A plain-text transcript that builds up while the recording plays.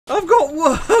I've got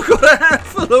a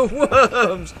handful of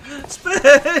worms!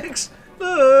 Specs!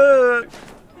 Look!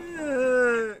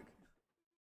 Look!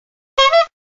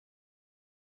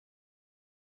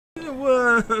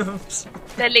 Worms!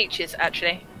 They're leeches,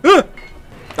 actually. Nom,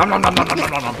 nom, nom, nom, nom,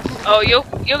 nom, nom. Oh, you're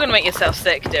gonna make yourself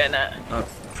sick doing that.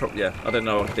 Yeah, I didn't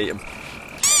know I could eat them.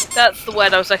 That's the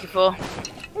word I was looking for.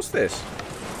 What's this?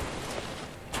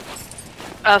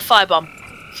 Firebomb.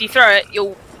 If you throw it,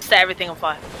 you'll set everything on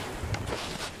fire.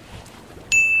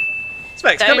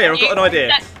 Specs, come here, I've got an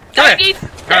idea. Don't you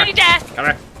dare! Come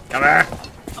here, come here.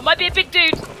 I might be a big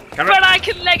dude, Come but here. I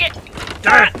can leg it.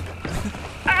 Come here.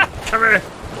 Come here.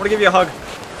 I want to give you a hug.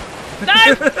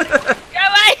 No! Go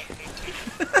away!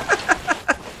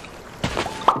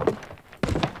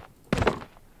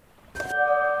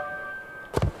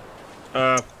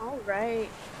 Alright.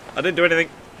 I didn't do anything.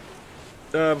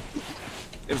 It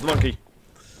was the monkey.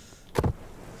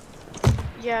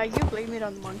 Yeah, you blame it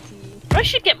on the monkey. I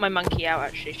should get my monkey out,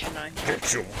 actually, shouldn't I?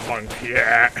 Get your monkey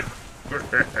out.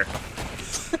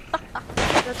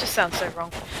 That just sounds so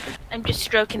wrong. I'm just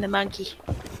stroking the monkey.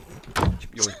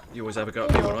 You always have a go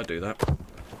at me when I do that.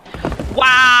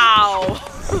 Wow!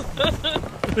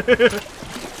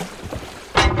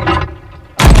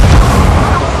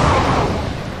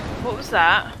 What was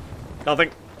that?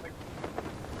 Nothing.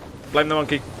 Blame the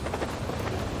monkey.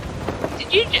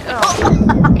 Did you just... Oh,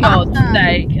 God's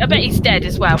sake. I bet he's dead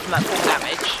as well from that full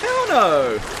damage. Hell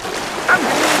no!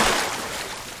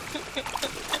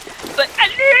 But I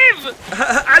live!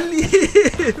 I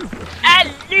live! I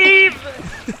live!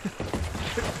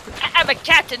 I'm a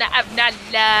cat and I have 9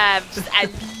 lives. I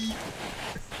live.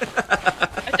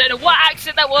 I don't know what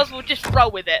accent that was, we'll just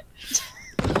roll with it.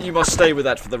 You must stay with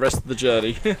that for the rest of the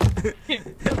journey.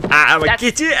 I'm a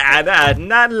kitty and I had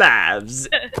 9 lives.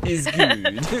 Is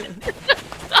good.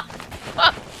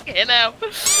 You know.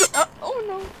 Oh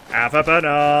no. Have a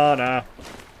banana.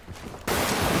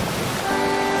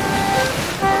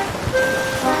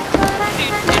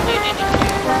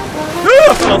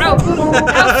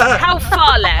 How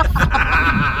far left?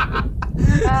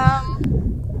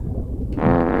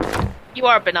 You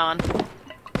are a banana.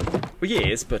 Well,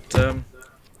 yes, but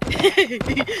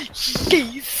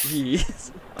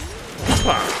yes.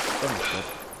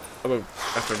 I won't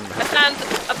have to remember. And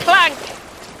a plank.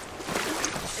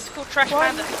 It's called trash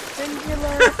panda.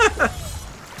 Singular.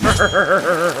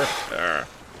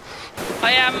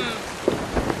 I am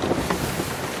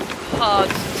hard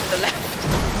to the left,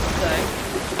 so.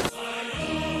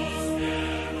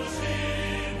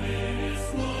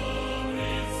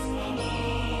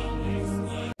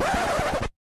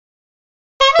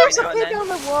 There's a pig on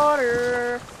the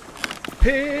water.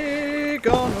 Pig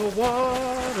on the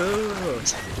water.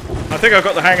 I think I've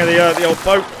got the hang of the old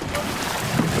boat.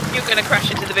 You're gonna crash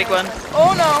into the big one.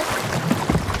 Oh no.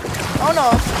 Oh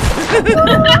no.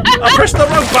 I pressed the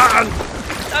wrong button.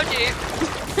 Told you.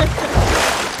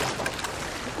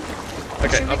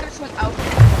 Okay. Should we go swim out?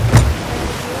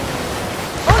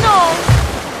 Oh no.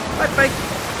 Bye, bye.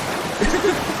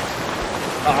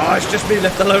 Oh, it's just me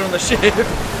left alone on the ship.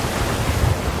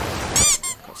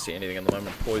 Can't see anything at the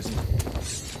moment. Poison.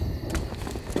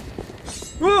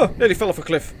 Whoa! Nearly fell off a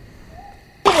cliff.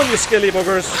 Come on, you skilly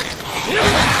buggers.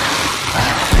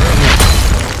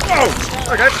 Whoa!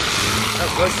 Okay.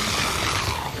 That was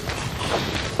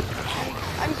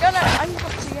I'm gonna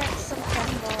to get some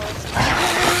cannonballs.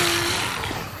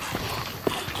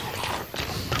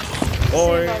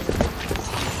 Boy.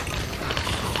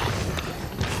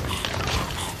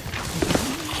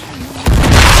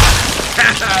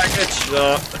 Good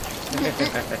shot.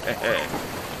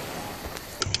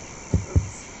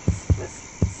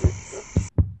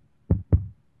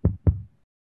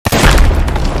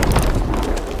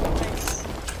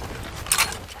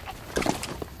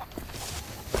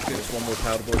 There's one more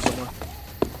powder boy somewhere.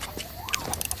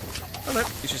 Oh no,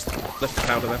 he's just left the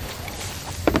powder there.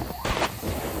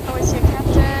 Oh, I see a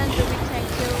captain, but we can't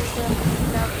kill them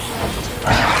without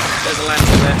There's a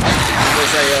lantern there.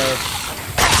 There's a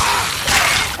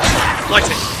light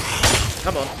it!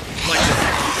 Come on, light it.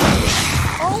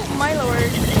 Oh my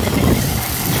lord.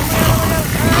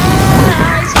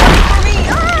 He's coming for me!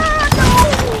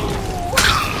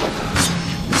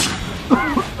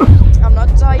 No! I'm not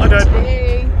dying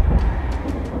today.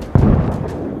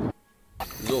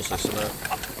 There's also some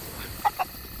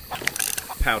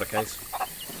powder case.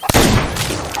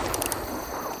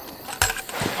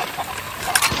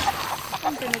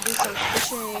 I'm gonna do some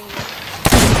fishing.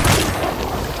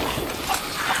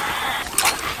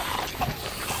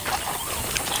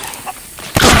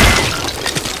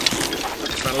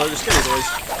 Found a load of skelly boys.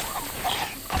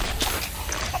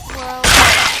 Well,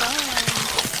 that's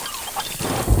fine.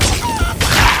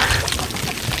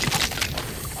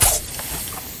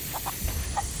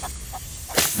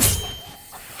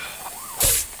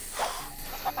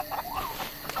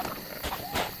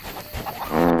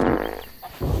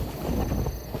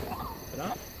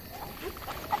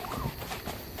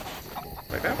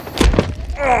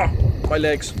 my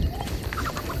legs.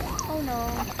 Oh no.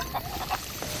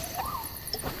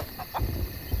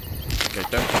 Okay,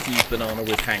 don't confuse banana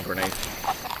with hand grenade.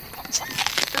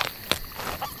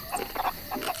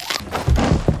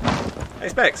 Hey,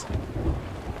 Specs.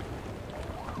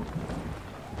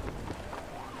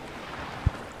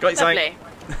 Got you something.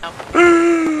 Lovely.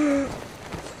 Oh.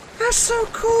 That's so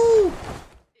cool.